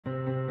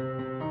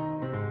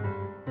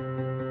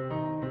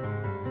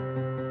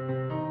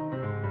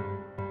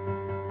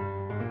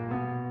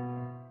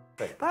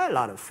But a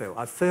lot of fail.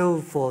 I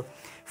failed for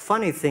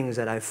funny things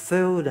that I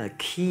failed a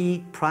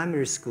key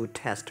primary school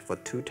test for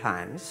 2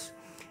 times.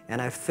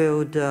 And I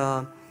failed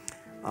 3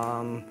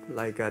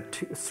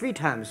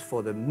 times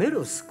for the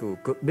middle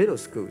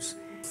schools.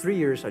 3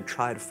 years I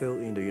tried to fill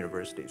in the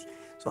universities.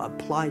 So I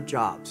applied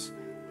jobs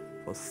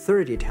for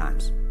 30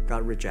 times,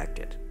 got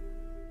rejected.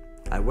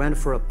 I went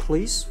for a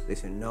police, they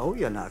said, no,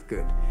 you're not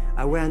good.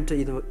 I went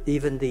to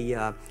even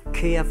the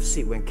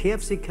KFC. When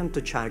KFC came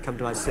to China, come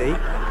to my city,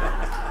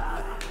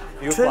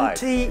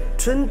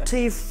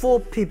 24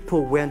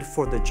 people went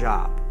for the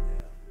job.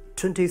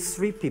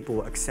 23 people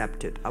were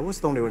accepted. I was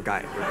the only one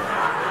guy.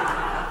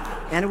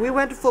 And we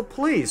went for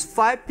police.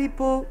 5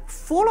 people,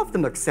 4 of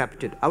them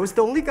accepted. I was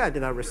the only guy that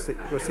did not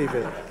receive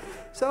it.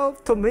 So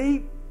to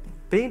me,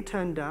 being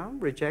turned down,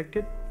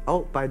 rejected.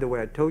 Oh, by the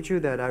way, I told you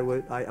that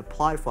I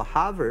applied for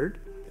Harvard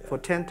for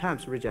 10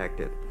 times,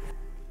 rejected.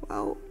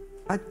 Well,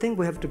 I think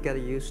we have to get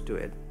used to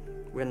it.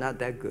 We're not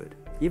that good.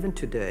 Even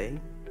today,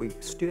 we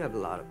still have a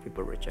lot of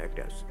people reject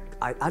us.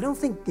 I don't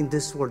think in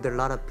this world there are a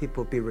lot of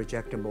people be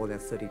rejected more than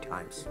 30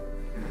 times.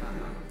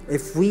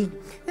 If we,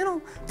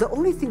 the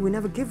only thing we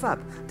never give up,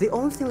 the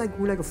only thing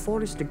we're like a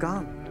Forrest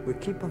Gump, we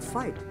keep on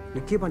fight.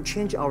 We keep on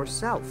changing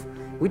ourselves.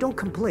 We don't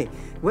complain.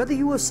 Whether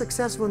you are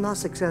successful or not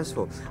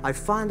successful, I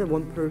find that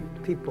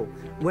people,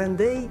 when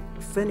they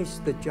finish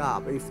the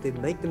job, if they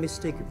make the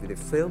mistake, if they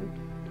fail,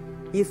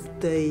 if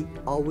they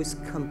always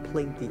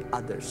complain the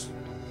others,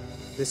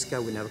 this guy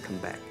will never come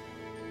back.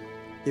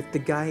 If the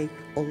guy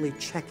only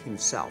check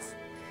himself,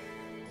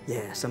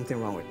 yeah, something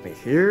wrong with me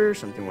here,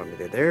 something wrong with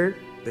me there,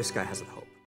 this guy has a hope.